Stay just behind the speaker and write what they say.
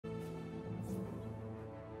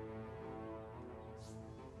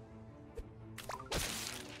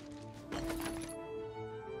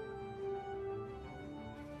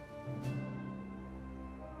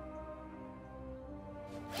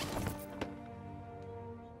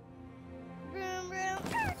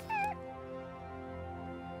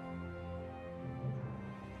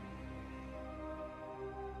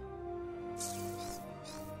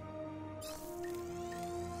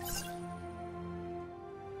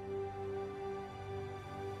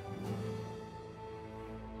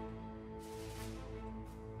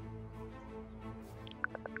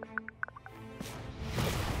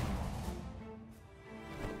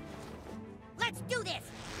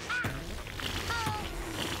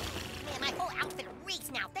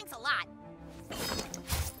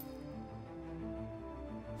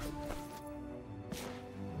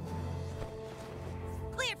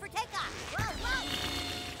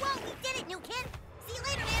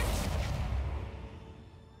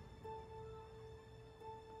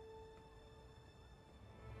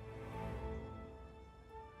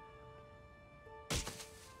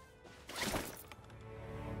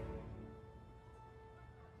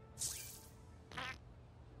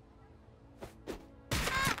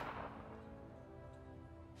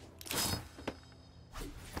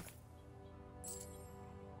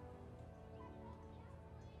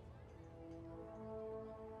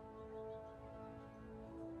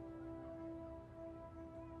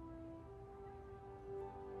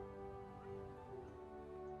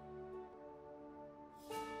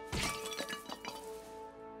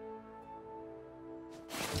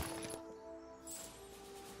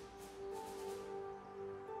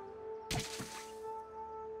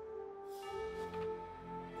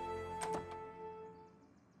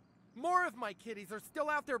my kitties are still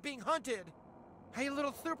out there being hunted. Hey,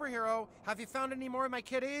 little superhero, have you found any more of my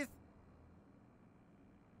kitties?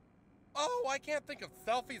 Oh, I can't think of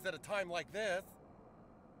selfies at a time like this.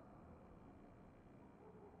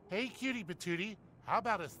 Hey, cutie patootie, how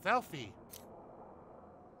about a selfie?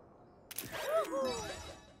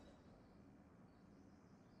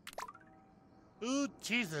 Ooh,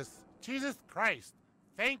 Jesus Christ,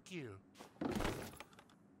 thank you.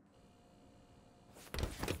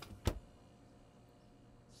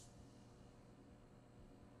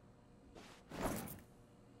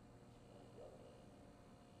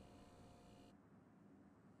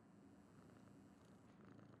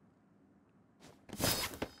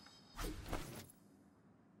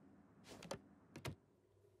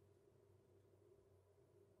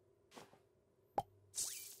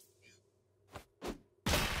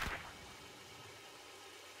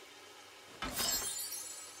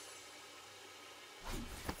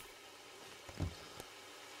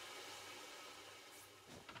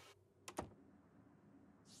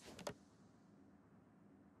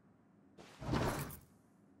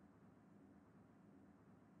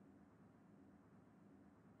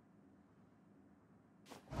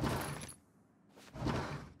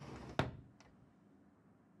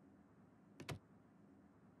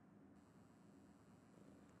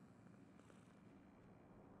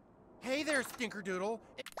 Hey there, Stinkerdoodle.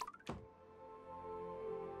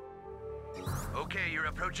 Okay, you're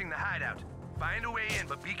approaching the hideout. Find a way in,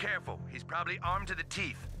 but be careful. He's probably armed to the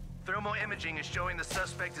teeth. Thermal imaging is showing the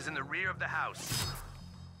suspect is in the rear of the house.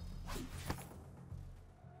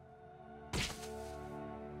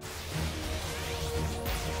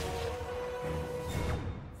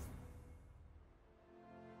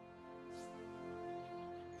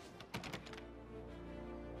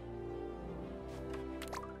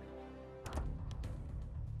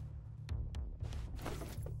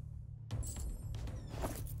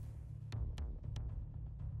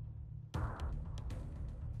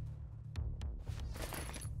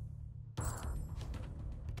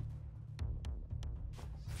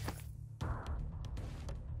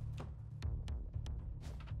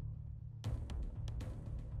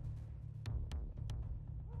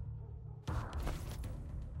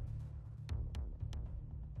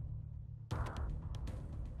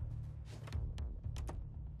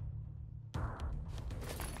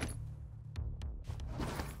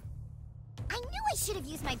 I should have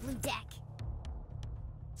used my blue deck.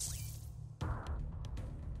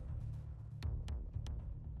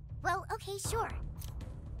 Well, okay, sure.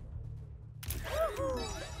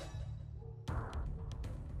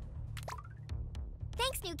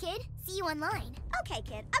 Thanks, new kid. See you online. Okay,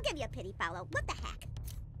 kid. I'll give you a pity follow. What the heck?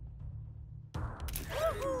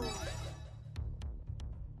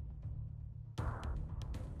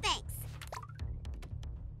 Thanks.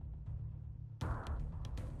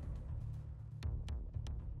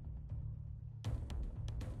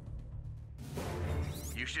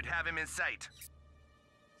 You should have him in sight.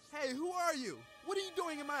 Hey, who are you? What are you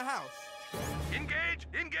doing in my house? Engage!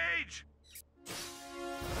 Engage!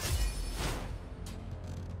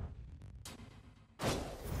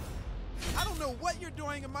 I don't know what you're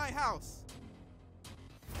doing in my house.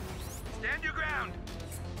 Stand your ground!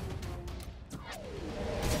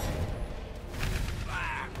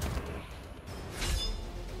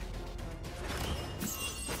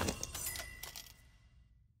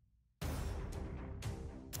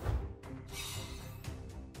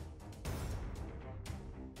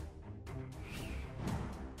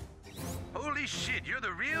 Holy shit, you're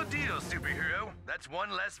the real deal, superhero. That's one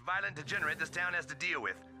less violent degenerate this town has to deal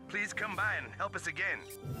with. Please come by and help us again.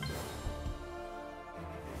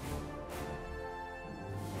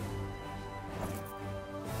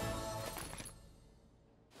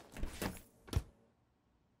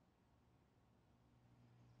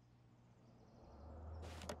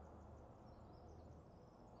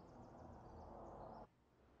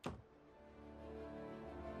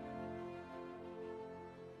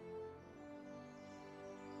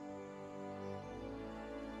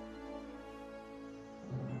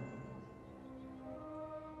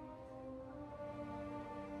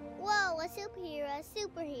 Whoa, a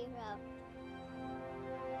superhero.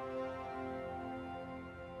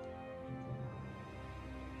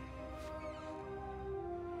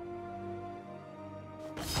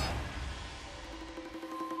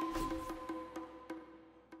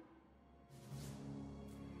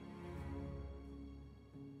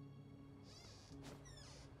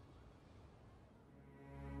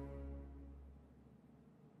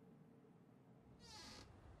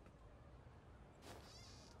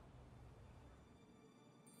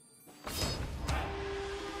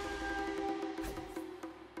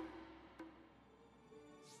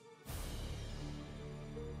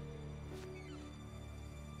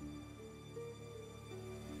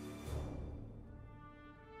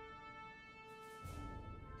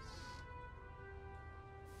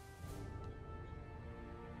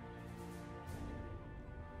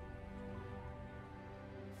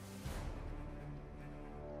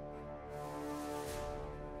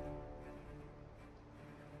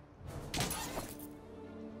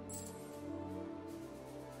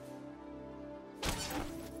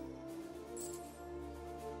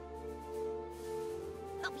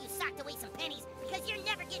 away some pennies, because you're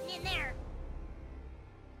never getting in there.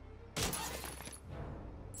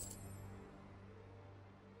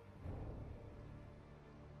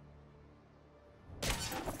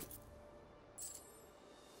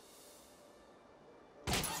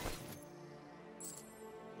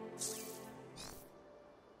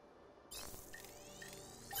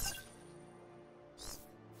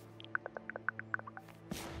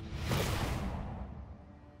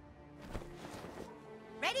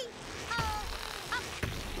 Ready? Oh, up.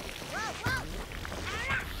 Whoa, whoa.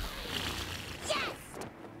 Ah! Yes!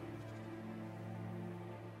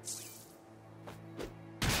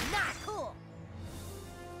 Not cool.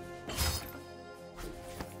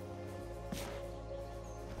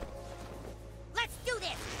 Let's do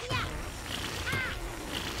this. Yeah. Ah!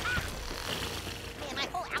 Ah! Man, my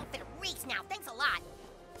whole outfit reeks now. Thanks a lot.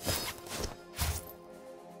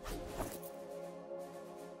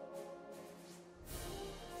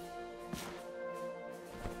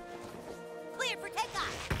 Cleared for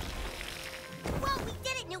takeoff. Whoa, we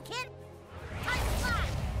did it, new kid. Time to fly.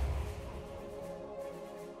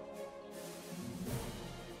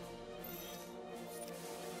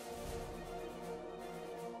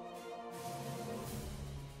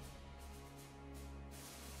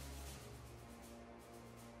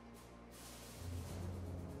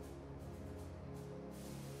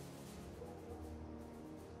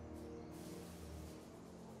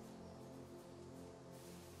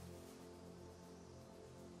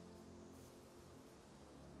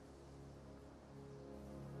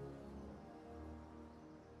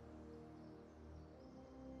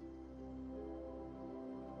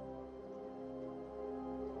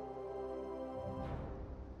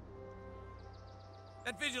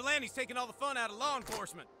 That vigilante's taking all the fun out of law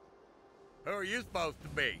enforcement. Who are you supposed to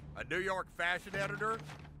be? A New York fashion editor?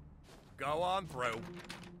 Go on through.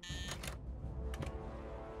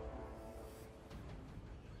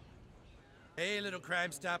 Hey, little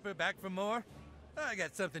Crime Stopper, back for more? I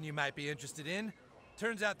got something you might be interested in.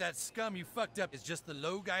 Turns out that scum you fucked up is just the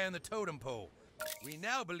low guy on the totem pole. We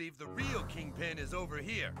now believe the real kingpin is over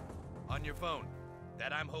here, on your phone,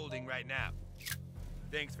 that I'm holding right now.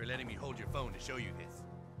 Thanks for letting me hold your phone to show you this.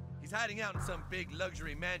 He's hiding out in some big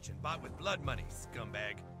luxury mansion bought with blood money,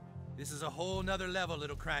 scumbag. This is a whole nother level,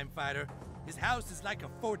 little crime fighter. His house is like a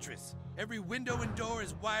fortress. Every window and door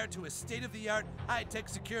is wired to a state-of-the-art, high-tech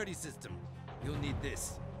security system. You'll need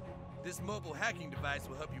this. This mobile hacking device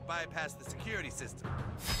will help you bypass the security system.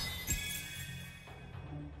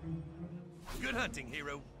 Good hunting,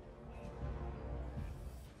 hero.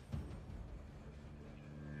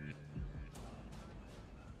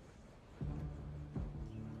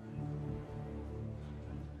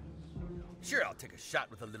 Sure, I'll take a shot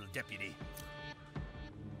with a little deputy.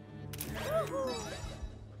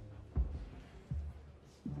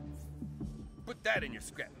 Put that in your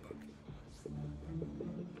scrapbook.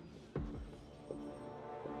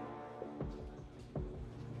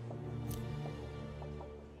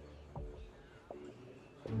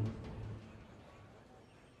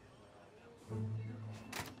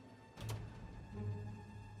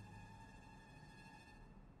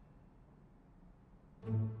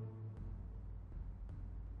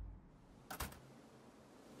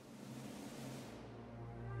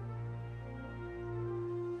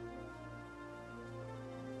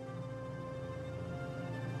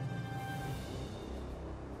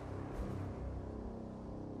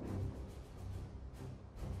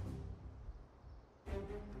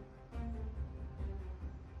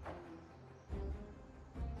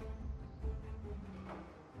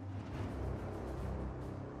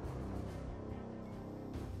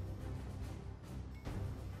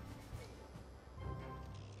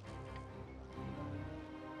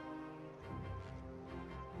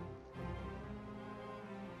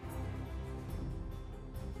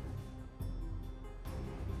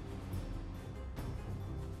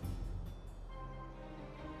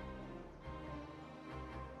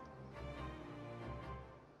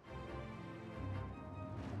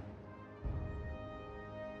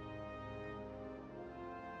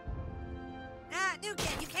 New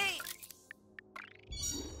kid, you can't.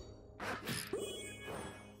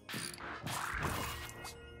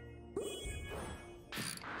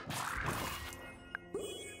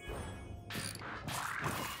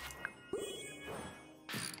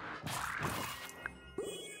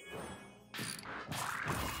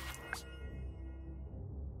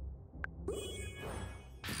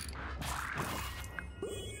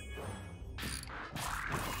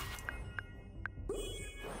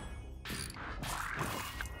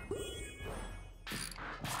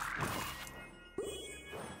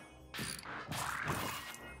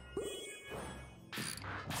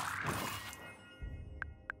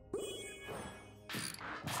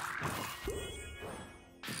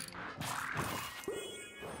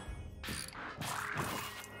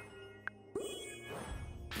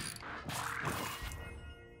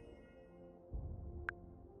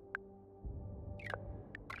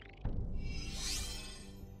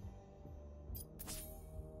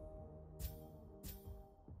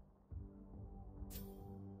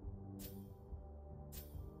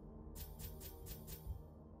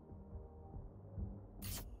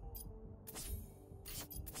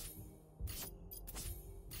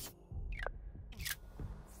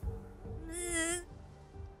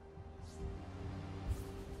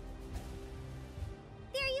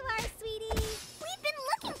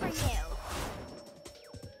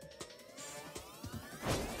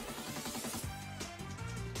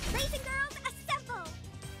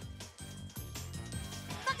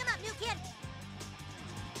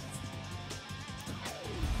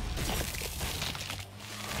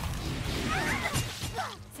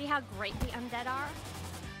 how great the undead are?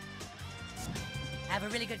 I have a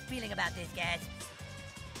really good feeling about this, guys.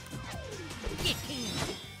 Get keen.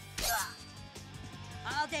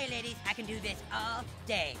 All day, ladies. I can do this all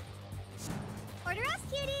day. Order us,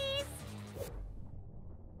 cuties!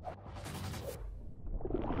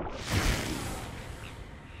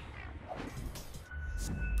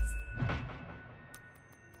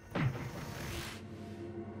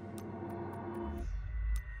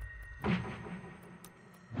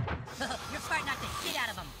 You're farting out the shit out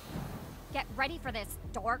of them. Get ready for this,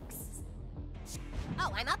 dorks.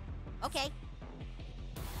 Oh, I'm up? Okay.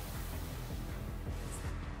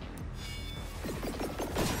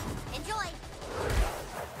 Enjoy.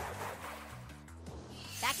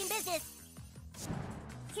 Back in business.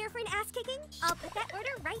 Here for an ass kicking? I'll put that order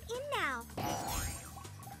right in now.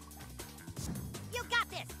 You got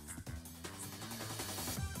this.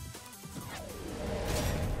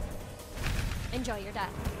 Enjoy your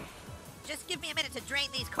death. Just give me a minute to drain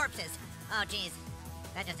these corpses. Oh, jeez.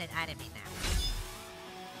 That just said I didn't mean that.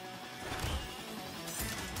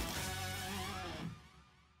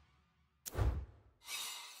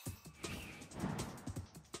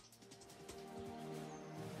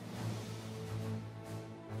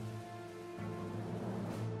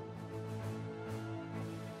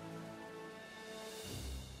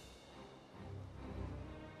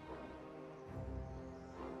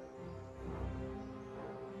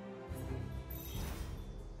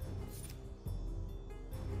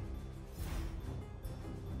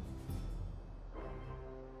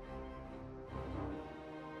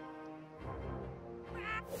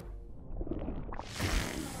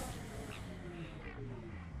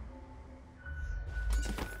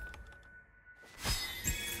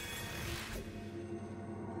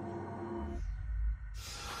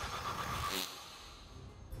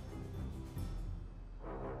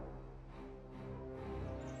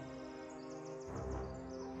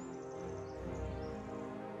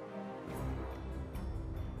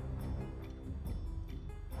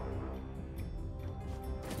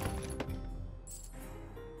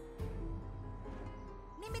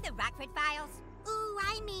 Remember the Rockford files? Ooh,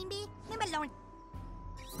 I mean me. Remember Lauren?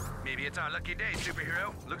 Maybe it's our lucky day,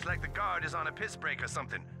 superhero. Looks like the guard is on a piss break or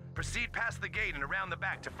something. Proceed past the gate and around the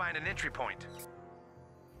back to find an entry point.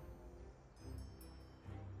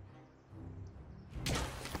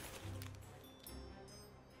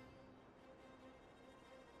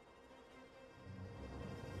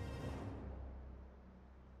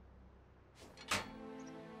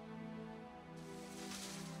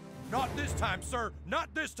 Not this time, sir.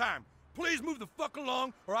 Not this time. Please move the fuck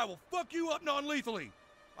along, or I will fuck you up non-lethally.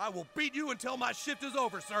 I will beat you until my shift is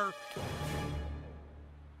over, sir.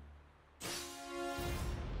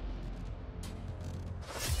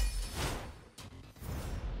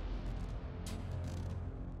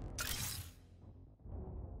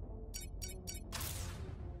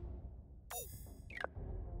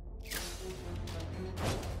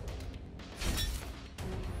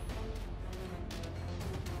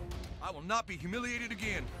 I will not be humiliated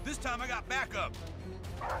again. This time I got backup.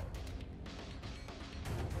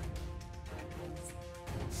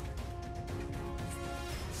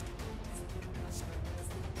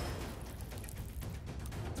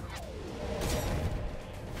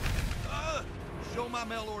 Show my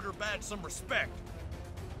mail order badge some respect.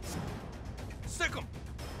 Sick 'em.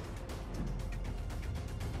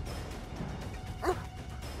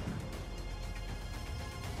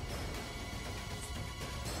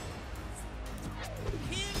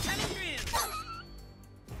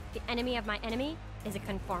 The enemy of my enemy is a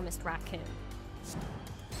conformist raccoon.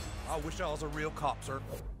 I wish I was a real cop, sir.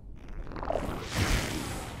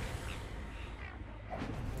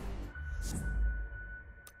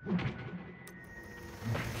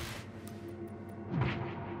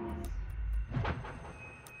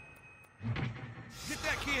 Get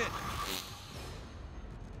that kid!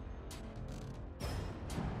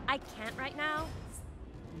 I can't right now.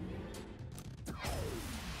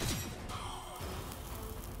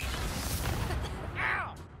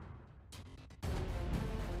 Ow!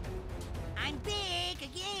 I'm big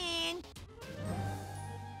again.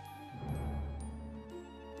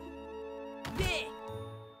 Big.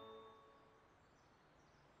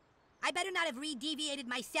 I better not have re-deviated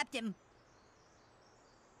my septum.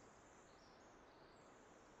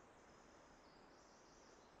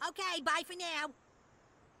 Okay, bye for now.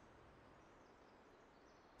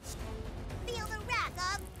 Feel the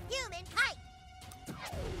wrath of human kite.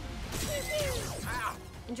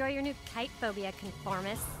 Enjoy your new kite phobia,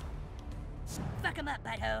 conformist. Fuck 'em up,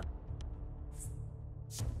 butthole.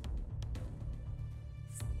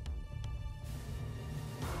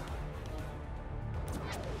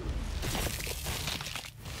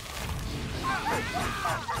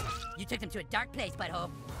 You took them to a dark place, butthole.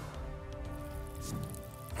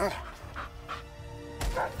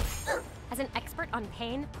 As an expert on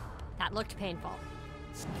pain, that looked painful.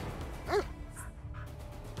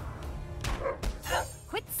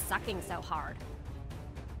 Quit sucking so hard.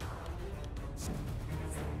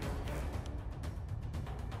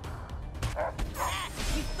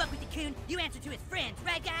 You fuck with the coon, you answer to his friends,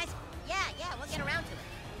 right guys? Yeah, we'll get around to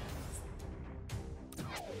it.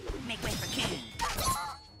 Make way for coon.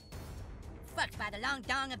 Fucked by the long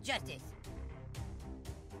dong of justice.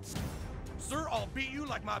 Sir, I'll beat you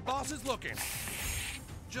like my boss is looking.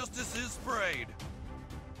 Justice is sprayed.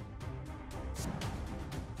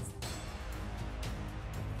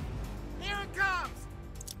 Here it comes!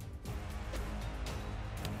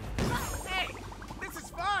 Hey, this is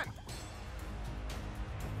fun!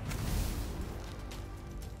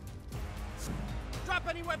 Drop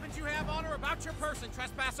any weapons you have on or about your person,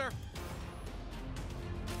 trespasser!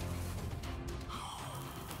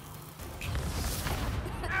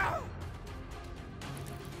 Ow!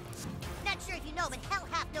 Not sure if you know, but hell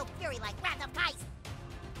hath no fury like Wrath of Geist.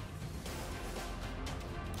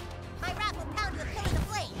 My wrath will pound you a pillar to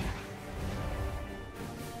flame.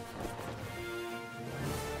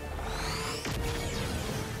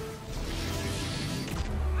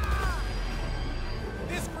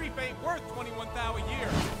 This grief ain't worth 21 thou a year.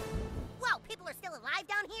 Whoa, people are still alive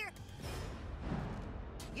down here?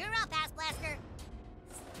 You're up, Ass Blaster.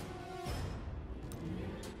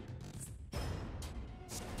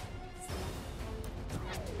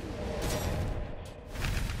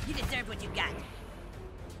 You deserve what you got.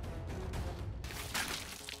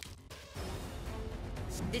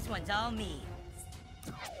 This one's all me.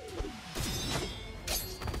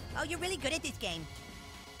 Oh, you're really good at this game.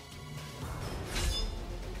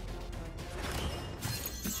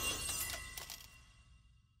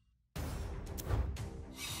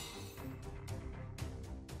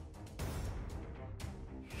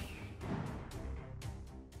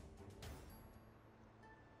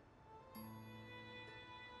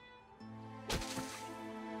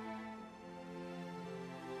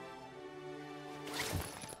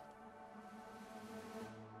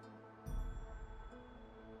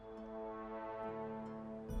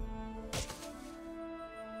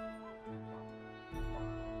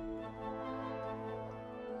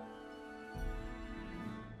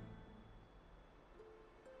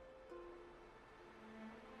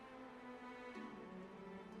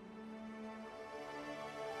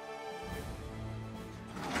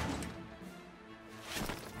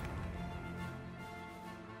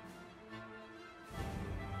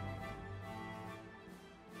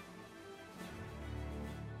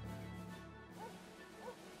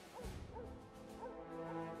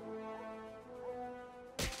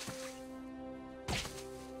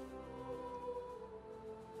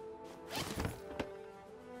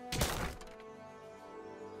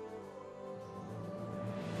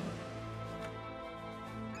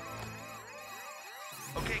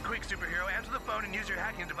 Okay, quick, superhero. Answer the phone and use your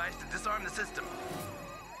hacking device to disarm the system.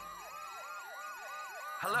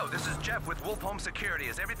 Hello, this is Jeff with Wolf Home Security.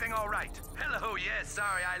 Is everything all right? Hello, yes.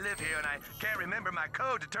 Sorry, I live here and I can't remember my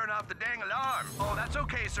code to turn off the dang alarm. Oh, that's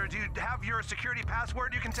okay, sir. Do you have your security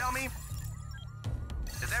password you can tell me?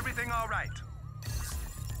 Is everything all right?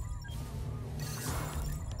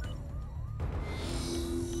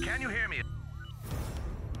 Can you hear me?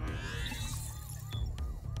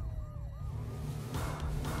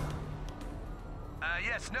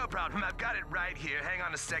 Yes, no problem. I've got it right here. Hang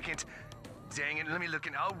on a second. Dang it, let me look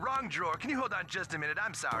in. Oh, wrong drawer. Can you hold on just a minute?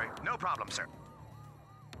 I'm sorry. No problem, sir.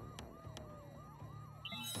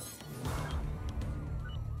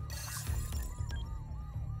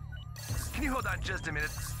 Can you hold on just a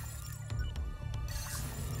minute?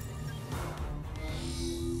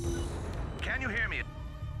 Can you hear me?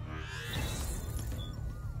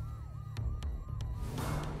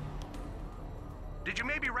 Did you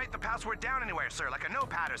maybe write the password down anywhere, sir? Like a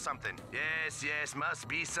notepad or something? Yes, must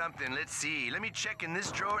be something. Let's see. Let me check in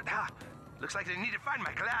this drawer. Ah, looks like I need to find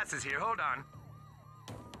my glasses here. Hold on.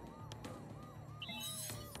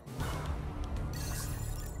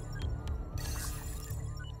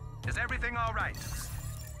 Is everything all right?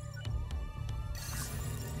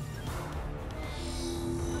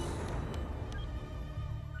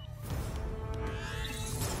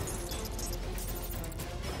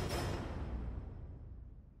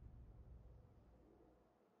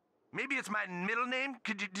 Maybe it's my middle name?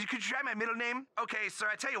 Could you try my middle name? Okay, sir,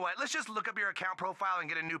 I tell you what, let's just look up your account profile and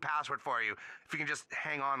get a new password for you. If you can just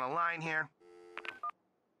hang on the line here.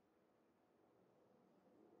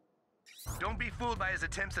 Don't be fooled by his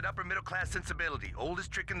attempts at upper middle class sensibility. Oldest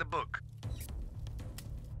trick in the book.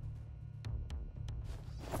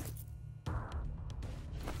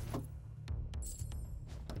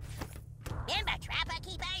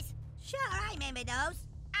 Remember those?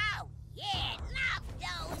 Oh, yeah, love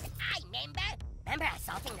those. I remember. Remember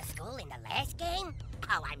assaulting the school in the last game?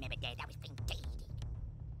 Oh, I remember that. That was fantastic.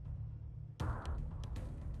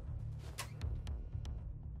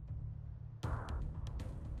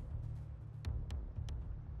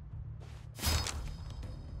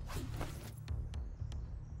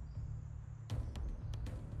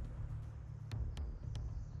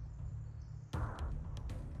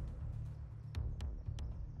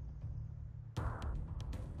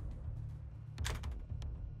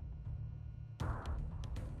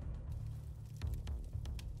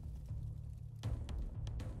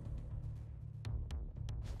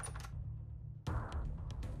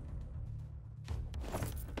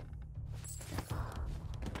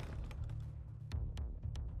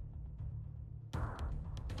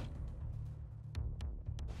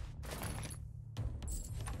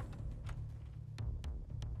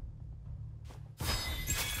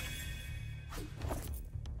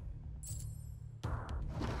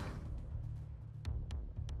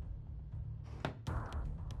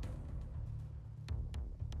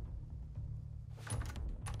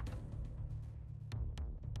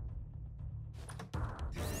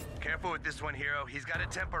 Careful with this one, Hero. He's got a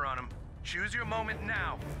temper on him. Choose your moment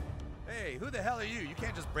now. Hey, who the hell are you? You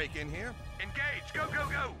can't just break in here. Engage! Go, go,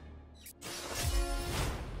 go!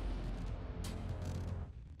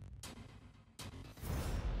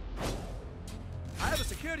 I have a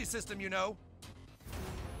security system, you know.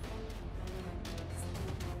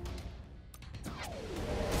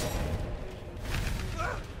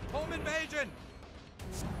 Home invasion!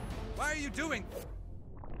 Why are you doing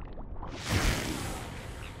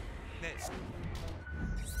this?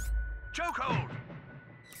 Chokehold!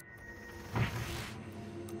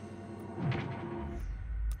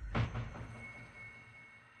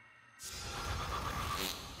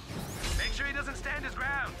 Make sure he doesn't stand his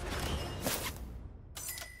ground.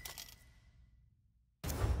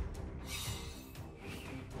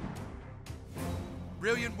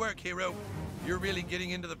 Brilliant work, Hero. You're really getting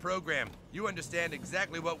into the program. You understand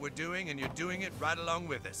exactly what we're doing, and you're doing it right along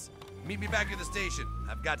with us. Meet me back at the station.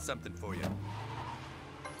 I've got something for you.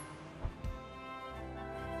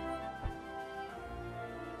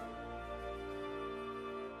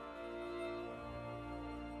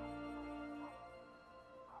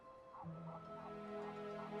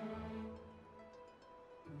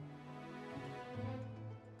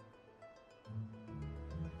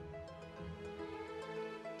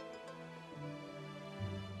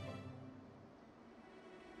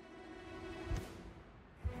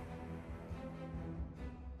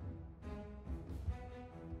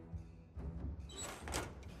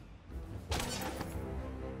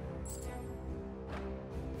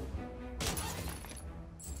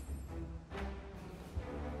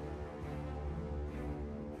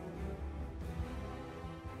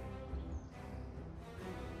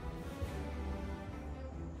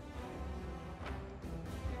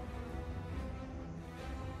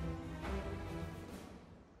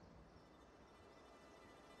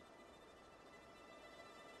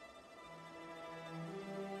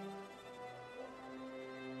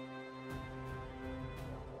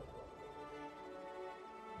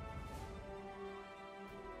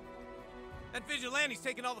 That vigilante's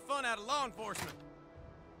taking all the fun out of law enforcement.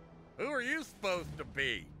 Who are you supposed to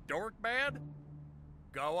be? Dorkman?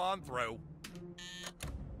 Go on through.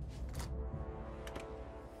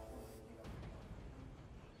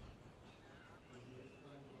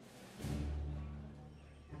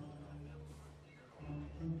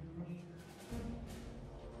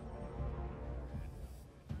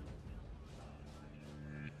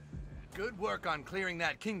 Good work on clearing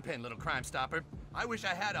that kingpin, little crime stopper. I wish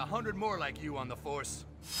I had 100 more like you on the force.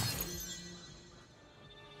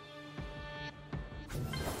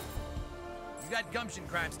 You got gumption,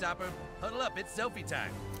 crime stopper. Huddle up, it's selfie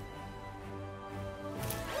time.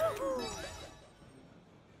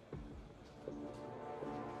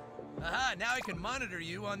 Aha, now I can monitor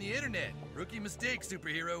you on the internet. Rookie mistake,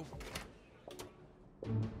 superhero.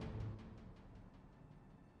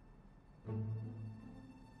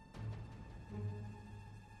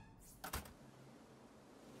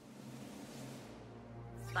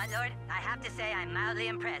 Lord, I have to say I'm mildly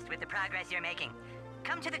impressed with the progress you're making.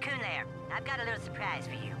 Come to the Coon Lair. I've got a little surprise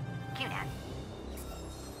for you. Coon-Hat.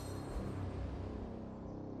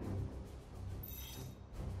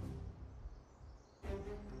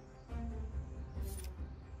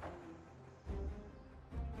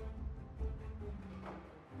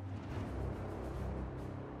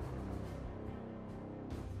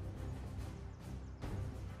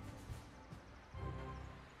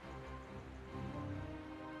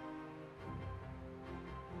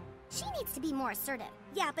 She needs to be more assertive.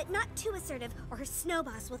 Yeah, but not too assertive, or her snow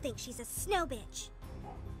boss will think she's a snow bitch.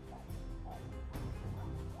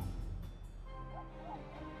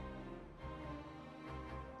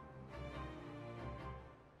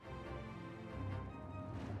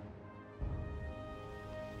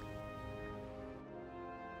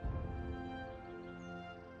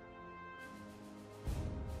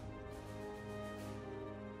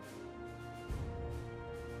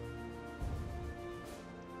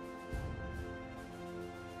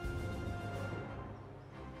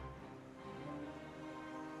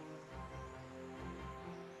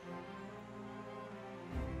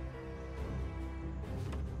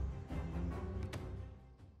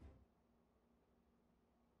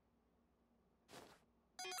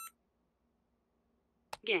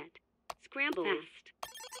 Get. Scramble. Fast.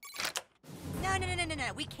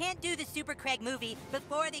 No. We can't do the Super Craig movie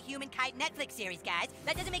before the Human Kite Netflix series, guys.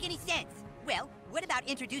 That doesn't make any sense. Well, what about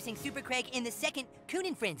introducing Super Craig in the second Coon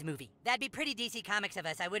and Friends movie? That'd be pretty DC Comics of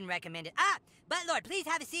us. I wouldn't recommend it. Ah! Buttlord, please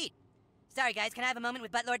have a seat. Sorry, guys. Can I have a moment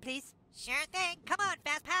with Buttlord, please? Sure thing. Come on,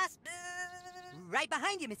 Fast Pass. Right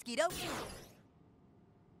behind you, Mosquito.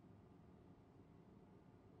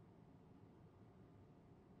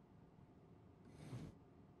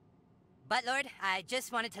 Buttlord, I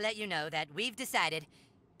just wanted to let you know that we've decided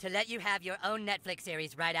to let you have your own Netflix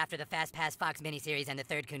series right after the Fast Pass Fox miniseries and the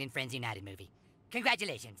third Coon and Friends United movie.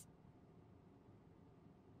 Congratulations.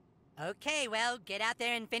 Okay, well, get out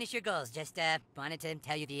there and finish your goals. Just, wanted to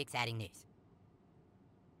tell you the exciting news.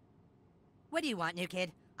 What do you want, new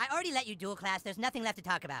kid? I already let you dual class. There's nothing left to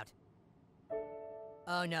talk about.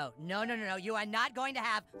 Oh, no. No. You are not going to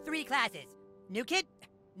have 3 classes. New kid,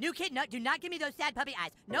 no, do not give me those sad puppy eyes.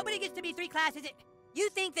 Nobody gets to be 3 classes. You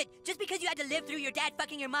think that just because you had to live through your dad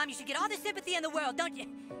fucking your mom, you should get all the sympathy in the world, don't you?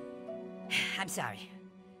 I'm sorry.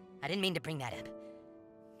 I didn't mean to bring that up.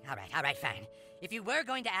 All right, fine. If you were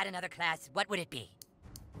going to add another class, what would it be?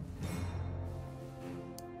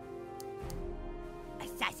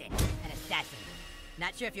 Assassin. An assassin.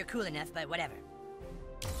 Not sure if you're cool enough, but whatever.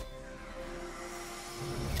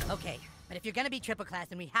 Okay, but if you're gonna be triple class,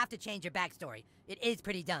 then we have to change your backstory. It is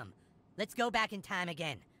pretty dumb. Let's go back in time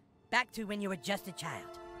again. Back to when you were just a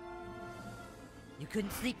child. You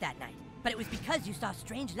couldn't sleep that night, but it was because you saw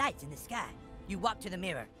strange lights in the sky. You walked to the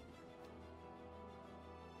mirror.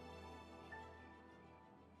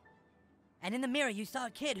 And in the mirror, you saw a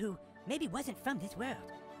kid who maybe wasn't from this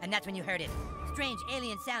world. And that's when you heard it. Strange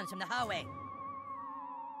alien sounds from the hallway.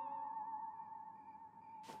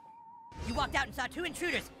 You walked out and saw 2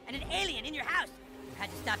 intruders and an alien in your house. You had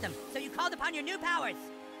to stop them, so you called upon your new powers.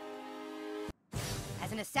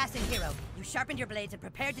 As an assassin hero, you sharpened your blades and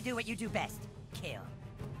prepared to do what you do best. Kill.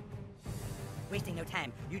 Wasting no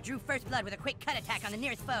time, you drew first blood with a quick cut attack on the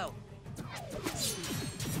nearest foe.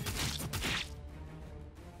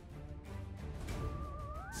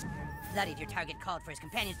 Bloodied, your target called for his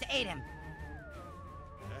companions to aid him.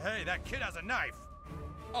 Hey, that kid has a knife.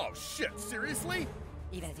 Oh shit, seriously?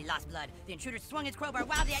 Even as he lost blood, the intruder swung his crowbar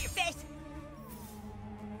wildly at your face.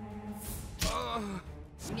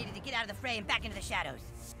 You needed to get out of the fray and back into the shadows.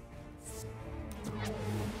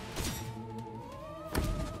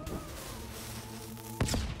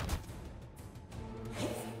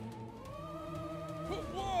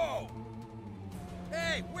 Whoa!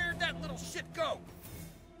 Hey, where'd that little shit go?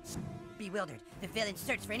 Bewildered, the villain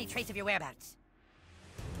searched for any trace of your whereabouts.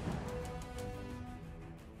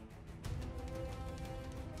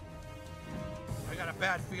 I got a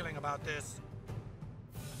bad feeling about this.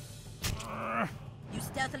 You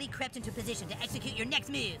stealthily crept into position to execute your next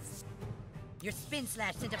move. Your spin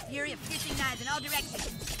slash sent a fury of piercing knives in all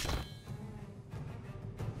directions.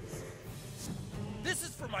 This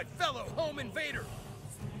is for my fellow home invader.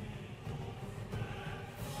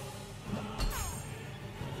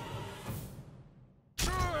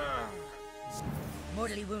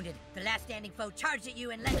 Mortally wounded, the last standing foe charged at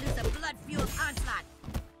you and let loose a blood-fueled onslaught.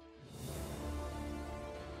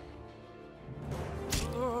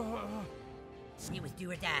 It was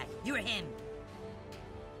do or die. You were him.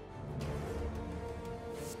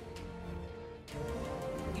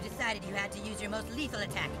 You decided you had to use your most lethal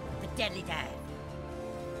attack, the deadly dive.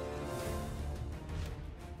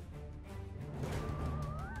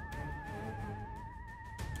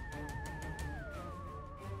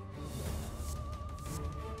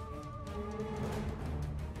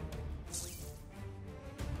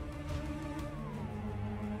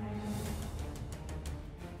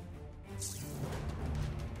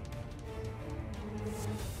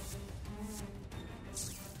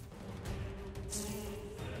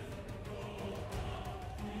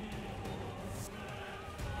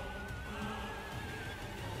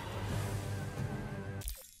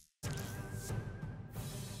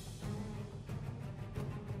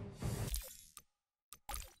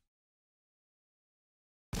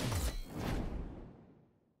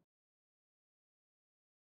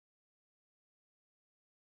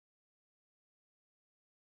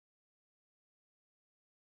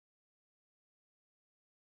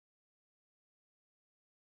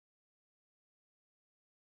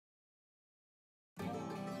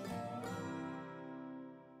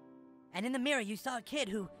 And in the mirror, you saw a kid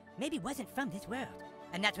who maybe wasn't from this world.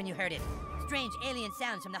 And that's when you heard it. Strange alien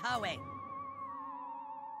sounds from the hallway.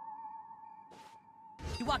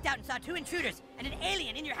 You walked out and saw 2 intruders and an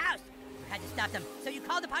alien in your house. You had to stop them, so you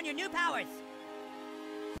called upon your new powers.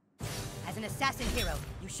 As an assassin hero,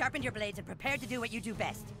 you sharpened your blades and prepared to do what you do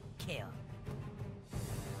best. Kill.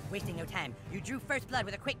 Wasting no time, you drew first blood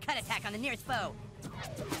with a quick cut attack on the nearest foe.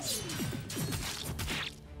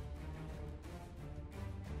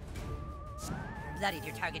 Bloodied,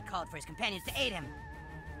 your target called for his companions to aid him.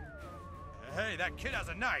 Hey, that kid has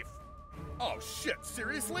a knife. Oh shit,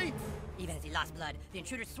 seriously? Even as he lost blood, the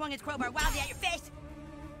intruder swung his crowbar wildly at your face.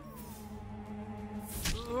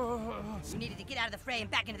 You needed to get out of the fray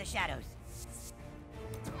and back into the shadows.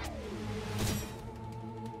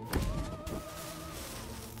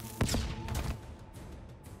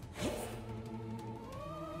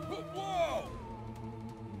 Whoa!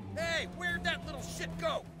 Hey, where'd that little shit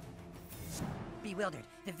go? Bewildered,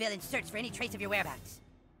 the villain searched for any trace of your whereabouts.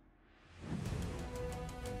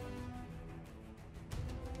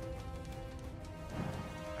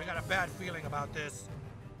 I got a bad feeling about this.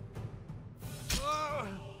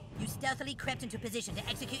 You stealthily crept into position to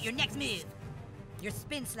execute your next move. Your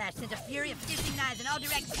spin slash sent a fury of piercing knives in all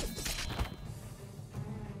directions.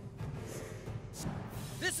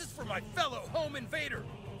 This is for my fellow home invader.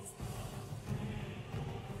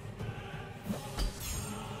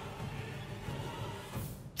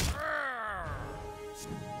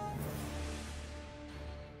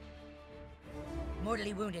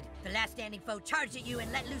 Mortally wounded, the last standing foe charged at you and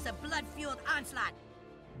let loose a blood-fueled onslaught.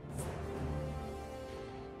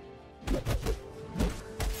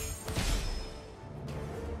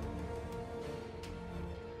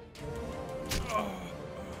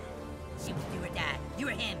 You or die. You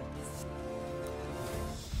or him.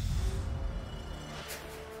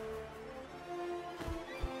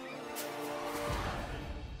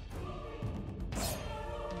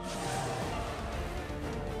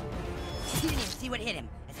 He didn't even see what hit him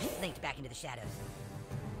as he slinked back into the shadows.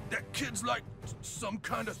 That kid's like some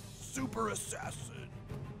kind of super assassin.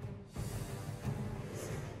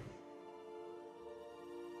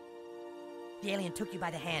 The alien took you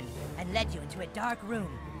by the hand and led you into a dark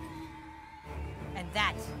room. And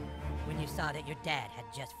that's when you saw that your dad had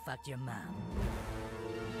just fucked your mom.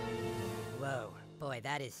 Whoa, boy,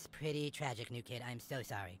 that is pretty tragic, new kid. I'm so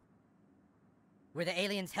sorry. Were the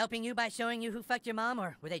aliens helping you by showing you who fucked your mom,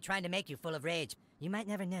 or were they trying to make you full of rage? You might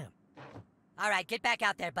never know. All right, get back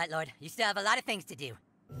out there, Buttlord. You still have a lot of things to do.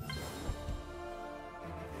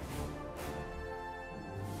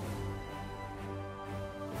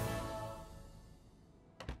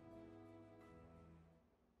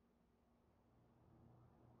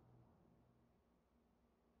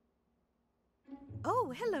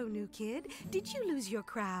 Oh, hello, new kid. Did you lose your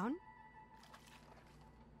crown?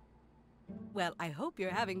 Well, I hope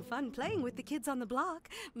you're having fun playing with the kids on the block.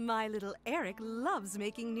 My little Eric loves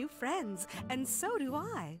making new friends, and so do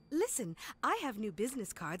I. Listen, I have new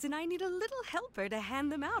business cards and I need a little helper to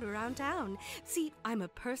hand them out around town. See, I'm a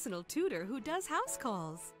personal tutor who does house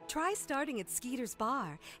calls. Try starting at Skeeter's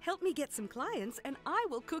Bar. Help me get some clients and I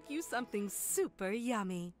will cook you something super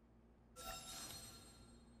yummy.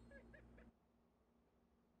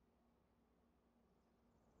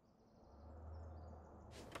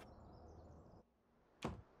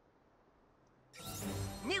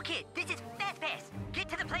 New kid, this is Fast Pass. Get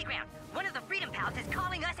to the playground. One of the Freedom Pals is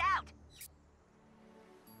calling us out.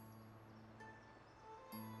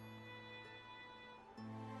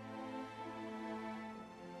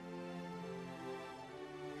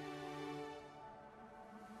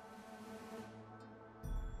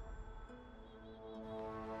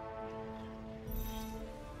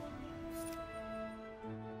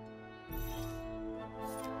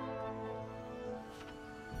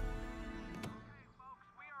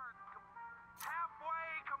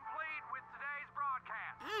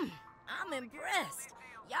 I'm impressed.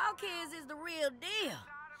 Y'all kids is the real deal.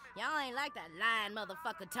 Y'all ain't like that lying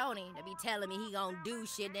motherfucker Tony to be telling me he gonna do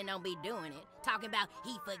shit then don't be doing it. Talking about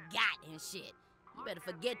he forgot and shit. You better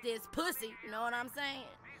forget this pussy, you know what I'm saying?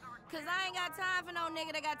 Cause I ain't got time for no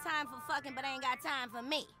nigga that got time for fucking but ain't got time for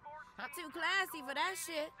me. I'm too classy for that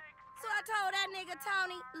shit. So I told that nigga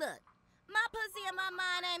Tony, look, my pussy and my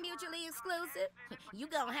mind ain't mutually exclusive. You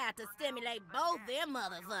gonna have to stimulate both them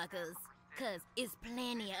motherfuckers. Cause it's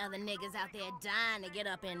plenty of other niggas out there dying to get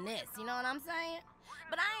up in this, you know what I'm saying?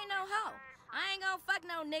 But I ain't no hoe. I ain't gonna fuck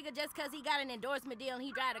no nigga just cause he got an endorsement deal and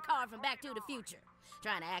he drive a car from Back to the Future.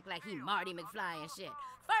 Trying to act like he Marty McFly and shit.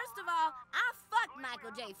 First of all, I fucked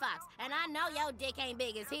Michael J. Fox, and I know your dick ain't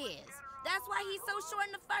big as his. That's why he's so short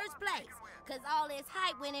in the first place. Cause all his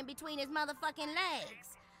height went in between his motherfucking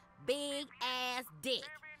legs. Big ass dick.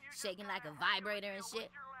 Shaking like a vibrator and shit.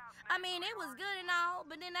 I mean, it was good and all,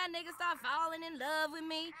 but then that nigga started falling in love with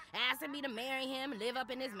me, asking me to marry him and live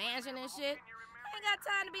up in his mansion and shit. I ain't got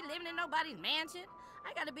time to be living in nobody's mansion.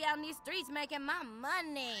 I gotta be out in these streets making my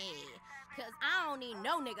money. Cause I don't need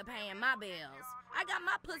no nigga paying my bills. I got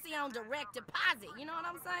my pussy on direct deposit, you know what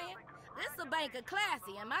I'm saying? This a bank of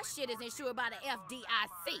classy, and my shit is insured by the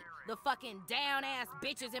FDIC, the fucking down-ass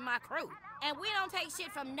bitches in my crew. And we don't take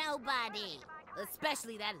shit from nobody,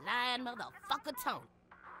 especially that lying motherfucker Tony.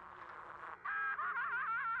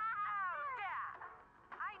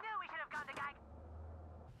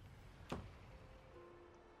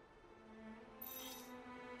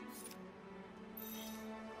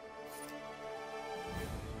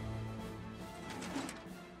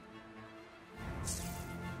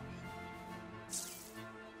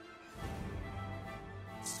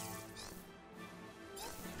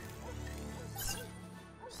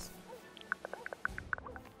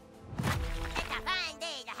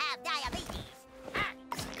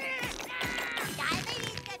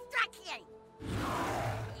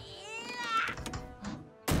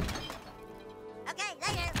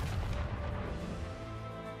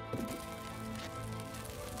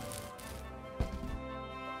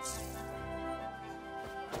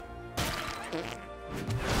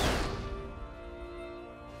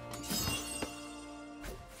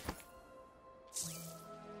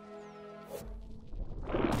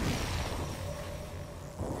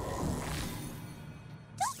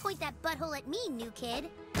 Point that butthole at me, new kid.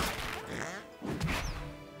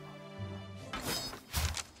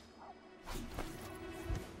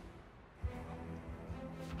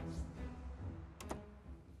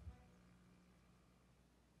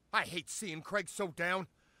 I hate seeing Craig so down.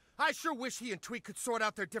 I sure wish he and Tweet could sort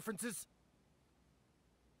out their differences.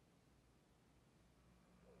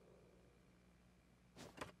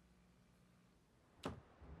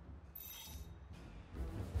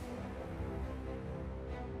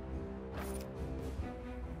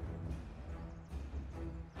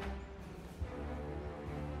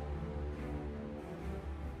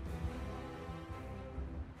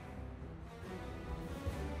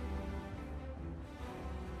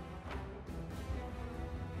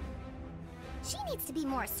 She needs to be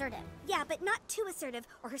more assertive. Yeah, but not too assertive,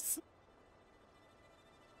 or her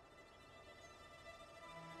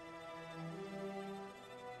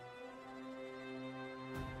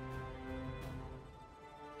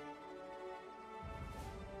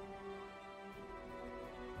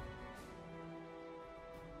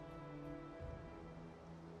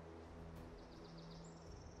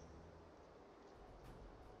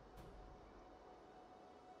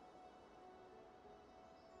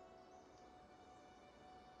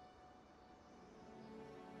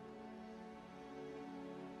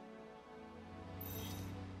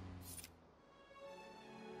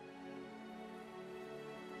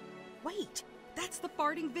Wait, that's the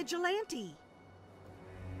farting vigilante.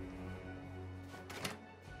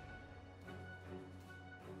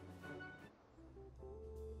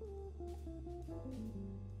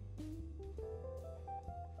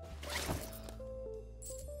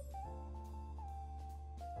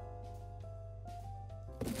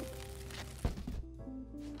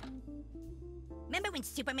 Remember when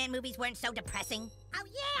Superman movies weren't so depressing? Oh,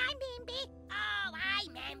 yeah, I remember. Oh, I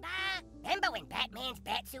remember. Remember when Batman's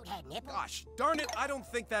batsuit had nipples? Gosh, darn it, I don't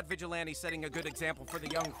think that vigilante's setting a good example for the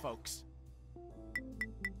young folks.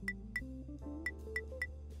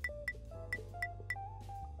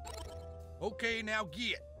 Okay, now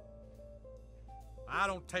get. I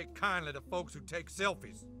don't take kindly to folks who take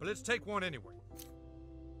selfies, but let's take one anyway.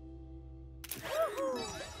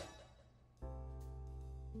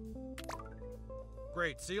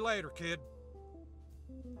 Great, see you later, kid.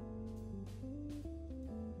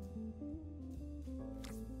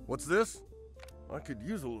 What's this? I could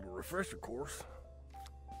use a little refresher course.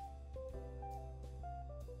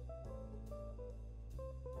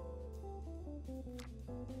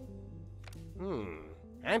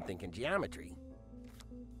 I'm thinking geometry.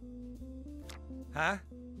 Huh?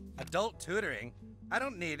 Adult tutoring? I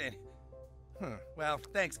don't need any... Well,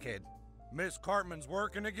 thanks, kid. Miss Cartman's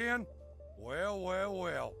working again? Well, well,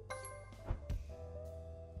 well.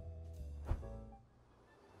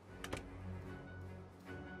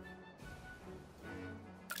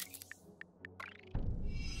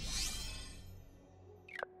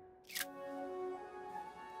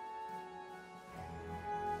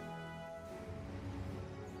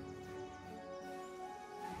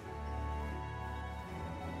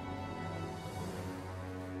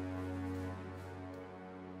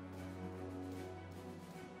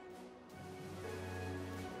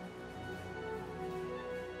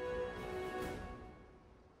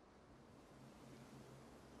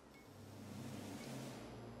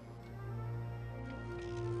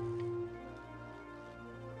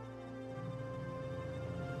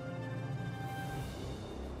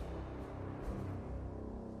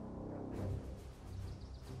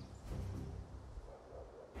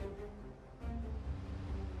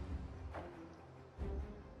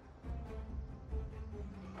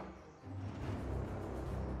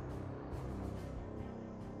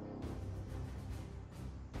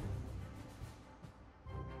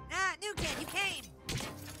 new kid, you came!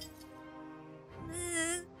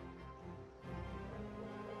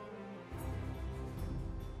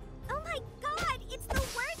 Oh my god, it's the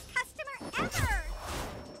worst customer ever!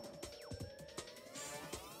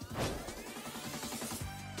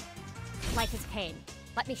 Life is pain.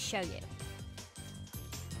 Let me show you.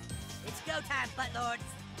 It's go time, buttlords!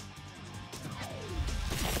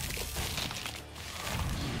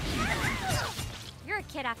 You're a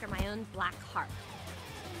kid after my own black heart.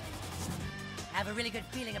 I have a really good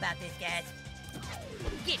feeling about this, guys.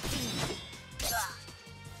 Get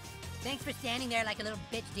Thanks for standing there like a little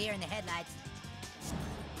bitch deer in the headlights.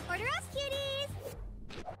 Order us, cuties!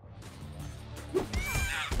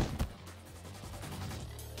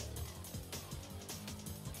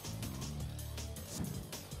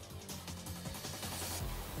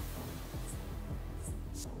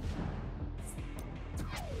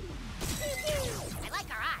 I like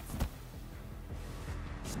our odds.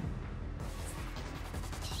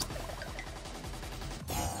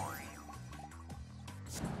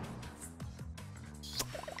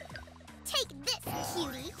 Take this,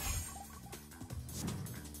 cutie!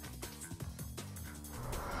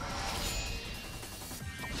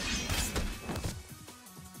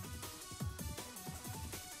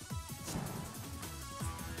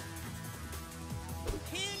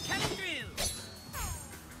 Coon coming through!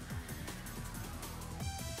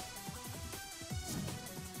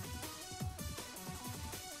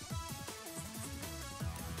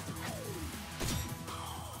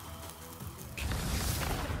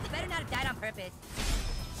 You better not have died on purpose.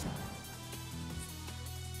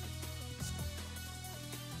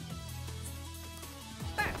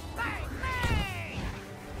 Burn, burn, burn!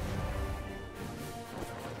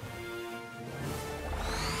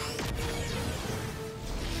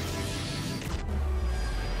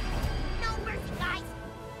 No mercy, guys!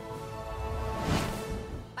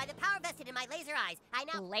 By the power vested in my laser eyes, I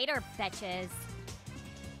now... Later, bitches.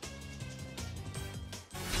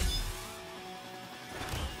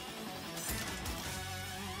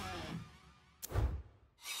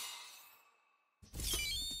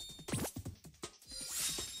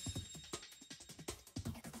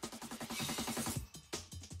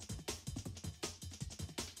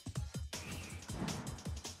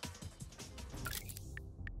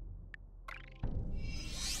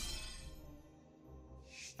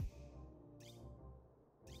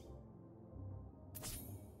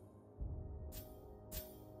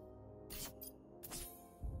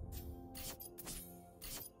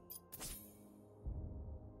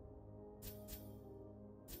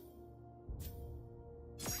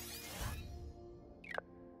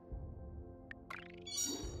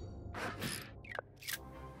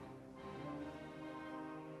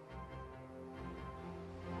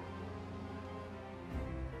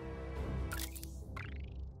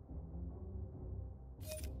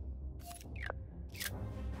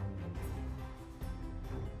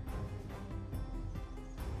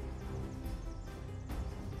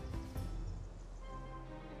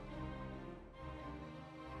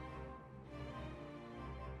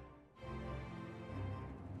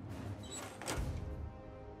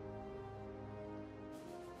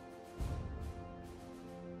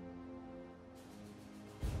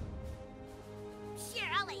 Sure,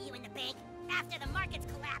 I'll let you in the bank after the markets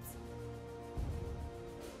collapse.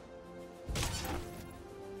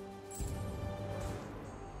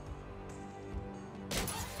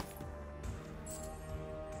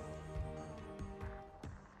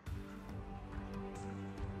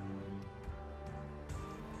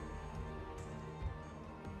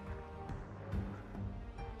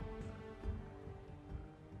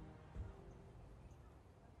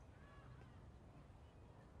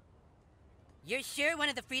 You're sure one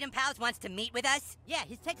of the Freedom Pals wants to meet with us? Yeah,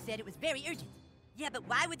 his text said it was very urgent. Yeah, but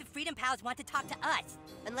why would the Freedom Pals want to talk to us?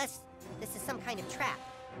 Unless this is some kind of trap.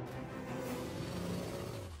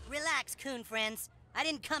 Relax, coon friends. I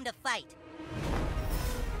didn't come to fight.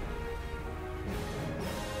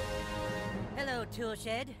 Hello,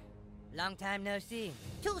 Toolshed. Long time no see.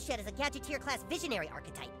 Toolshed is a Gadgeteer class visionary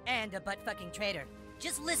archetype. And a butt-fucking traitor.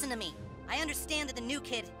 Just listen to me. I understand that the new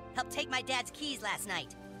kid helped take my dad's keys last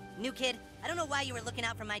night. New kid, I don't know why you were looking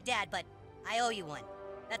out for my dad, but I owe you one.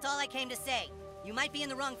 That's all I came to say. You might be in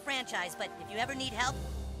the wrong franchise, but if you ever need help,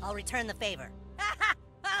 I'll return the favor.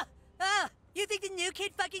 You think the new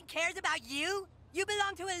kid fucking cares about you? You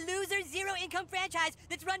belong to a loser, zero-income franchise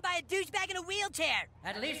that's run by a douchebag in a wheelchair!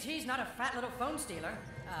 At least he's not a fat little phone stealer.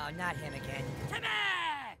 Oh, not him again. Come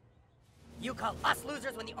here! You call us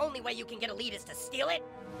losers when the only way you can get a lead is to steal it?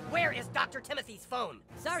 Where is Dr. Timothy's phone?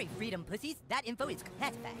 Sorry, Freedom Pussies. That info is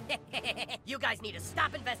classified. You guys need to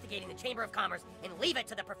stop investigating the Chamber of Commerce and leave it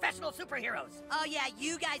to the professional superheroes. Oh yeah,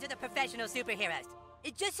 you guys are the professional superheroes.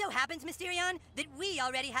 It just so happens, Mysterion, that we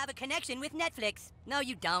already have a connection with Netflix. No,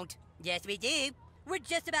 you don't. Yes, we do. We're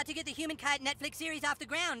just about to get the Human Kite Netflix series off the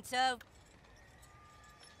ground, so...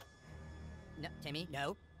 No, Timmy,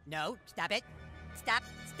 no. No, stop it. Stop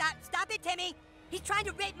it, Timmy! He's trying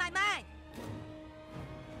to rape my mind!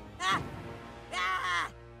 Ah! Ah!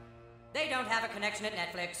 They don't have a connection at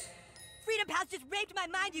Netflix. Freedom Pals just raped my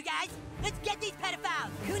mind, you guys! Let's get these pedophiles!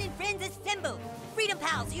 Coon and Friends assemble! Freedom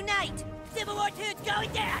Pals, unite! Civil War II's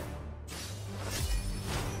going down!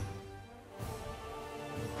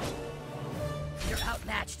 You're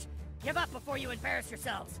outmatched. Give up before you embarrass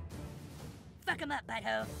yourselves. Fuck 'em up,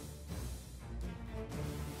 butthole.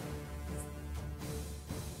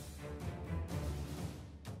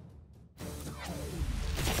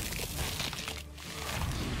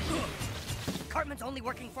 Cartman's only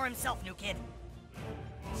working for himself, new kid.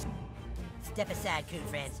 Step aside, Coon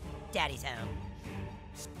Friends. Daddy's home.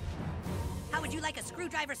 How would you like a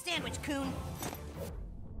screwdriver sandwich, Coon?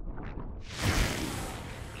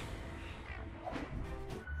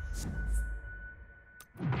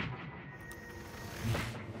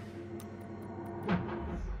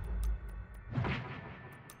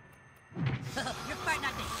 You're farting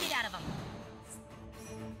out the shit out of him.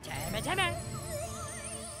 Timmer!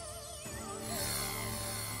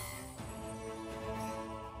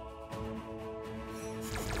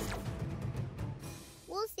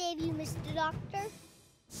 We'll save you, Mr. Doctor.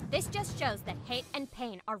 This just shows that hate and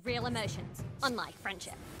pain are real emotions, unlike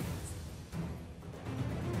friendship.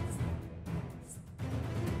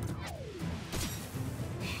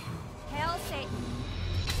 Hail Satan.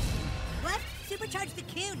 What? Supercharge the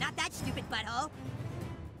Q, not that stupid butthole.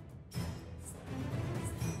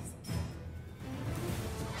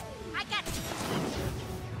 I got you.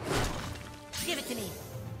 Give it to me.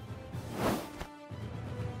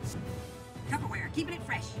 Tupperware, keeping it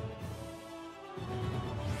fresh.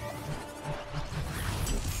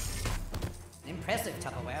 Impressive,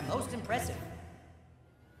 Tupperware, most impressive.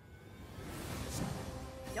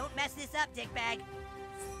 Don't mess this up, dickbag.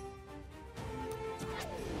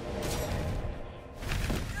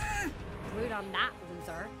 Rude on that,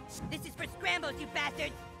 loser. This is for scrambles, you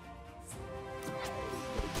bastards!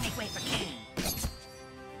 Make way for King.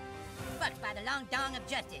 Fucked by the long dong of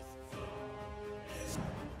justice.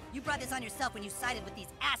 You brought this on yourself when you sided with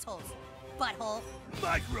these assholes, butthole.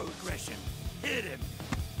 Microaggression. Hit him.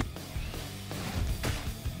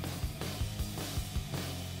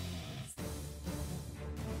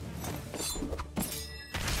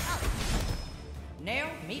 Nail,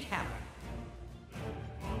 meat, hammer.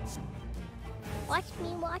 Watch me.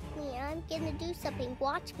 I'm gonna do something.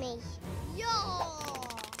 Watch me. Yo!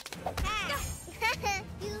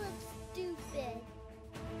 You look stupid.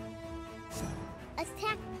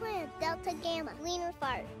 Attack plan, Delta Gamma, leaner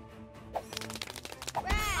fart.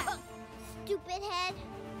 Rah! Stupid head.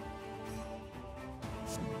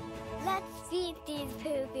 Let's feed these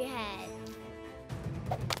poopy heads.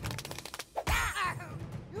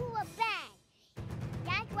 You were bad.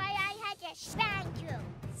 That's why I had to spank you.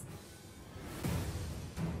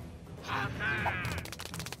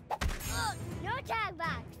 No tag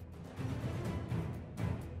box.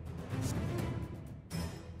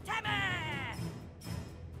 Timer!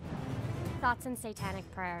 Thoughts and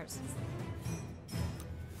satanic prayers.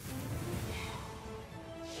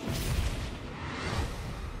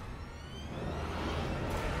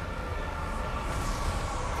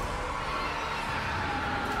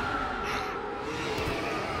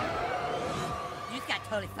 You just got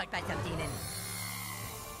totally fucked by some demon.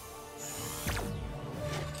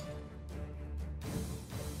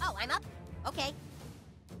 Oh, I'm up? Okay.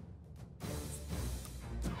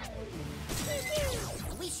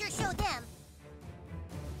 We sure showed them.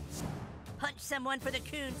 Punch someone for the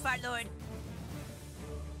Coon, Fart Lord.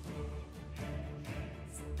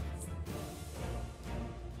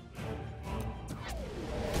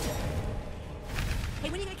 Hey,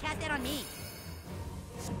 when are you gonna cast that on me?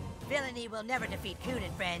 Villainy will never defeat Coon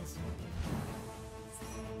and Friends.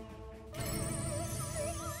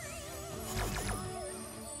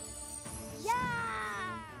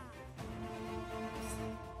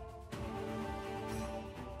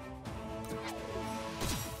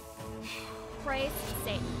 Praise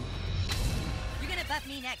Satan. You're gonna buff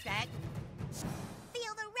me next, right?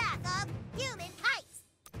 Feel the wrath of human kites.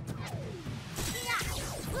 Yeah,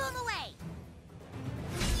 blow 'em away.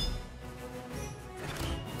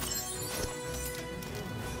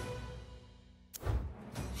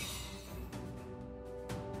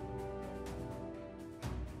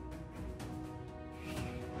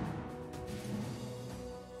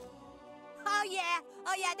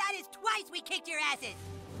 Oh yeah, that is twice we kicked your asses!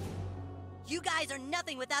 You guys are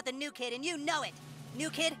nothing without the new kid, and you know it. New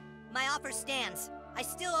kid, my offer stands. I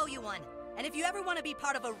still owe you one. And if you ever want to be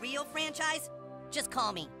part of a real franchise, just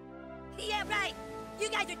call me. Yeah, right. You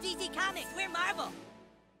guys are DC Comics. We're Marvel.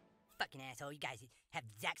 Fucking asshole. You guys have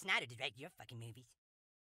Zack Snyder direct your fucking movies.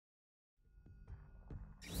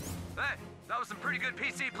 Hey, that was some pretty good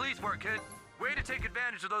PC police work, kid. Way to take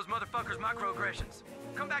advantage of those motherfuckers' microaggressions.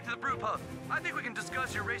 Come back to the brew pub. I think we can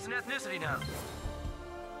discuss your race and ethnicity now.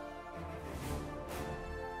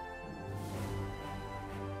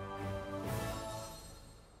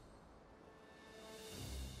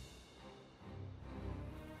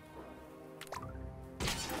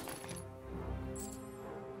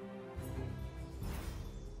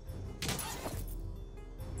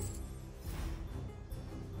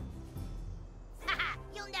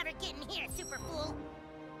 You'll never get in here, super fool.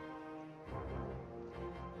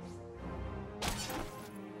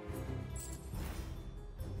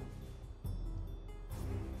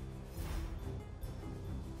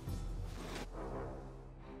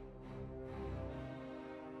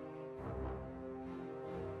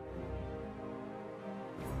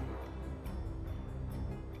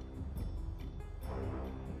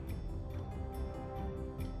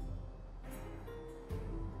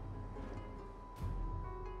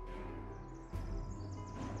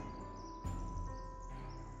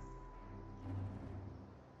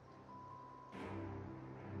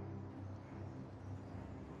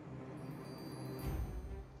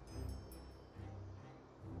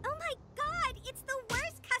 Oh my god, it's the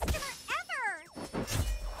worst customer ever!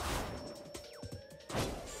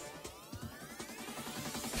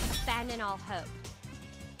 Abandon all hope.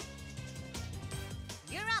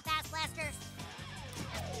 You're up, ass blasters.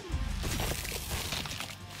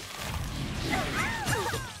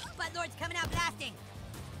 Buttlord's coming out blasting.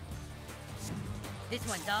 This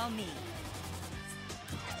one's all me.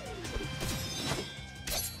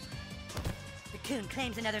 The coon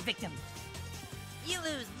claims another victim. You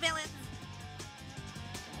lose, villains!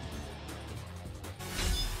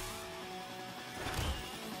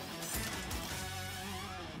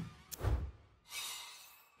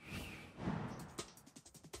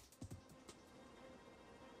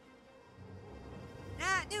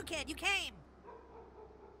 Ah, new kid, you came!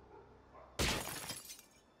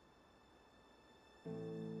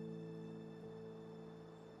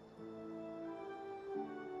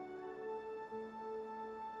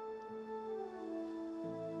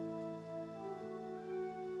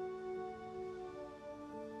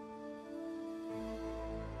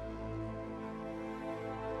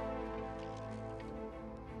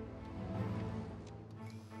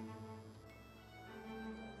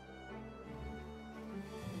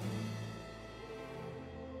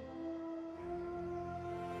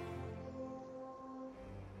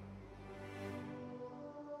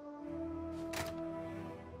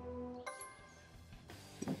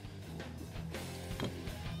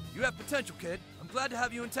 You have potential, kid. I'm glad to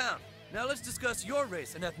have you in town. Now let's discuss your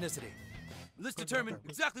race and ethnicity. Let's determine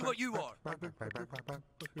exactly what you are.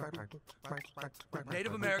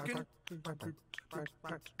 Native American?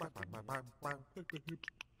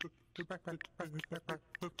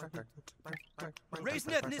 Race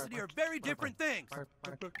and ethnicity are very different things.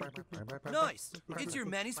 Nice. It's your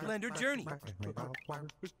Manny Splendor journey.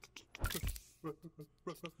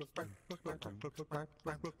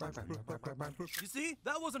 You see?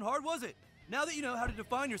 That wasn't hard, was it? Now that you know how to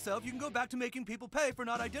define yourself, you can go back to making people pay for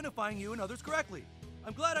not identifying you and others correctly.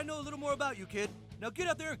 I'm glad I know a little more about you, kid. Now get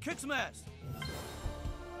out there and kick some ass.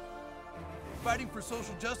 Fighting for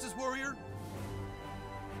social justice, warrior?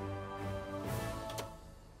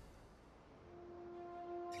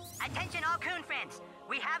 Attention all coon friends.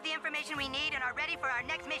 We have the information we need and are ready for our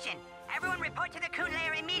next mission. Everyone report to the coon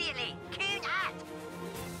lair immediately. Coon out!